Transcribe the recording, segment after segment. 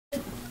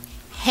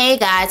Hey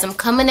guys, I'm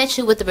coming at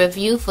you with a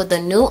review for the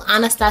new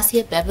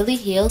Anastasia Beverly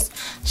Hills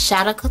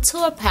Shadow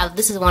Couture palette.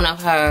 This is one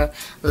of her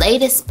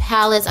latest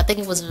palettes. I think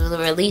it was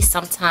released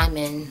sometime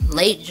in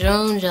late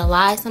June,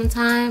 July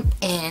sometime,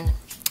 and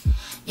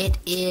it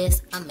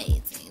is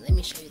amazing. Let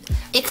me show you this.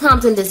 It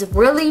comes in this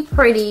really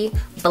pretty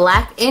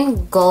black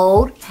and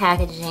gold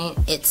packaging.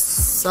 It's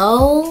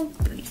so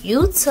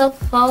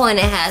beautiful, and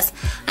it has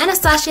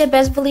Anastasia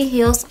Beverly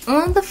Hills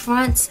on the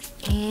front,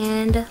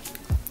 and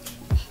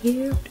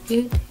here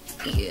it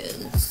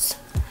is.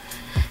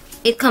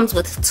 It comes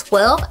with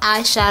 12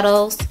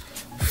 eyeshadows,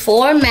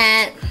 4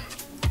 matte,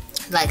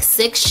 like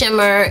 6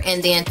 shimmer,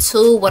 and then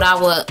 2 what I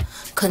would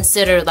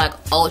consider like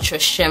ultra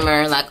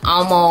shimmer, like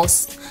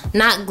almost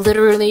not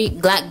glittery,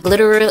 like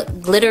glittery.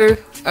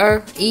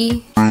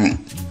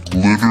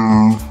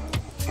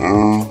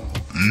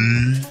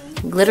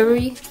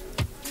 Glittery?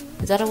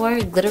 Is that a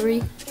word?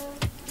 Glittery?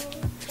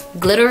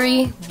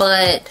 Glittery,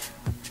 but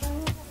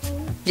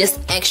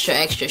just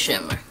extra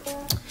shimmer.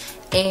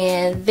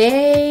 And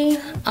they're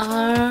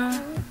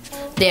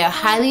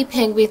highly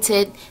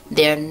pigmented,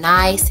 they're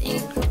nice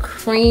and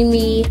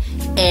creamy,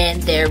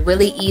 and they're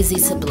really easy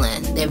to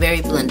blend. They're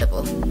very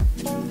blendable.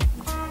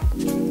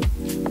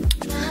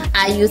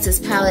 I use this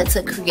palette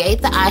to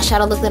create the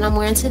eyeshadow look that I'm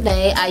wearing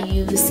today. I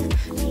use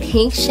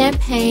pink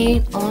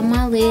champagne on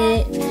my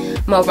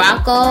lid,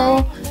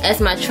 Morocco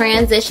as my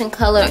transition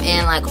color,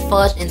 and like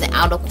fudge in the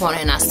outer corner,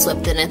 and I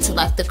swept it into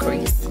like the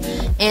crease.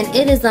 And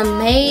it is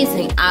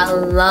amazing. I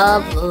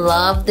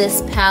love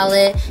this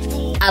palette.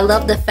 I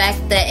love the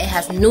fact that it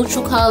has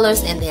neutral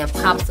colors and then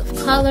pops of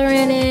color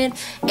in it.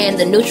 And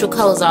the neutral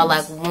colors are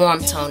like warm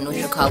tone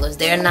neutral colors.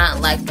 They're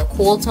not like the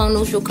cool tone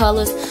neutral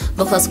colors,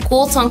 because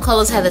cool tone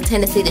colors have a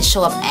tendency to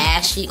show up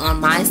ashy on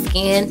my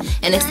skin,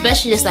 and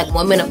especially just like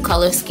women of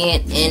color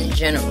skin in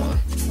general.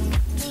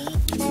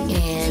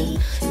 And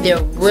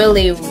they're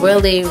really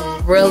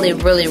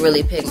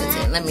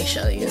pigmented. Let me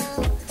show you.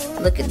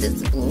 Look at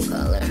this blue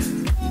color.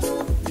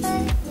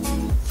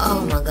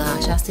 Oh my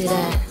gosh, y'all see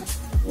that?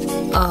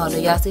 Oh,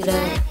 do y'all see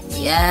that?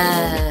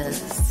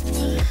 Yes.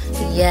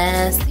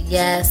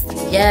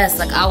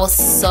 Like, I was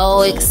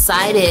so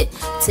excited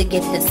to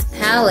get this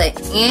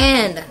palette,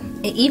 and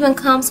it even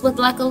comes with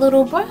like a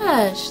little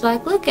brush.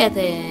 Like, look at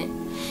it.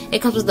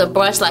 It comes with a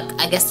brush, like,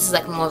 I guess this is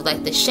like more of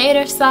like the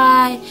shader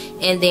side,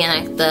 and then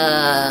like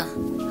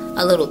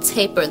a little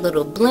tapered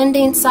little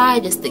blending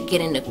side just to get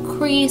in the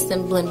crease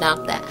and blend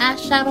out the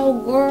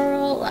eyeshadow,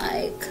 girl.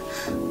 Like,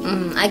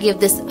 I give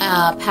this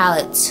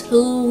palette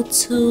two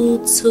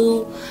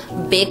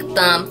big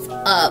thumbs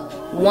up.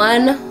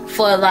 1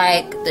 for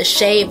like the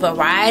shade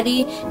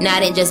variety,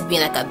 not it just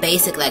being like a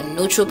basic like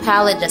neutral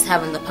palette, just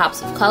having the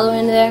pops of color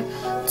in there.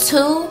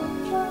 2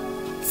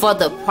 for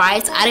the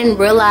price. I didn't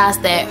realize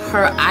that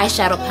her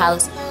eyeshadow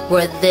palettes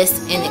were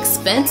this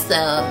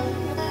inexpensive.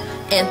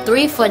 And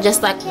 3 for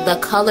just like the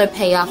color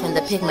payoff and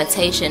the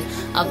pigmentation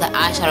of the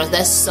eyeshadows.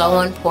 That's so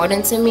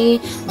important to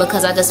me,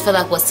 because I just feel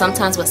like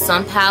sometimes with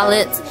some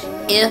palettes,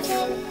 if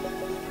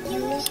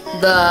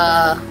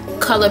the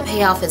color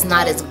payoff is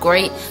not as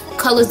great,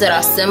 colors that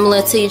are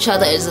similar to each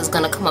other is just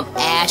gonna come up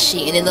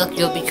ashy, and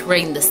you'll be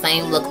creating the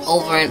same look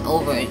over and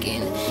over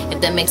again. If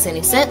that makes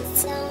any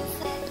sense.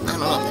 I don't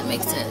know if that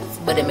makes sense,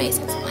 but it makes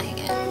sense in my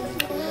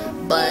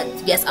head. But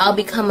yes, I'll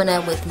be coming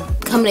at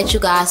you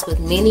guys with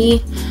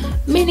many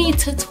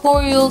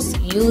tutorials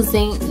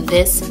using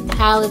this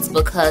palette,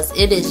 because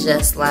it is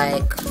just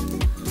like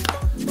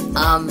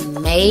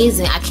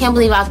amazing. I can't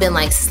believe I've been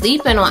like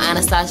sleeping on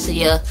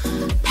Anastasia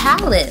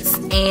palettes.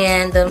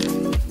 And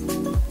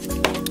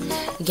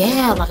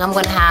yeah, like, I'm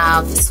gonna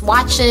have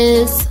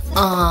swatches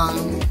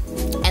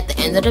at the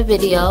end of the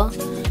video,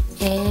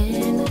 and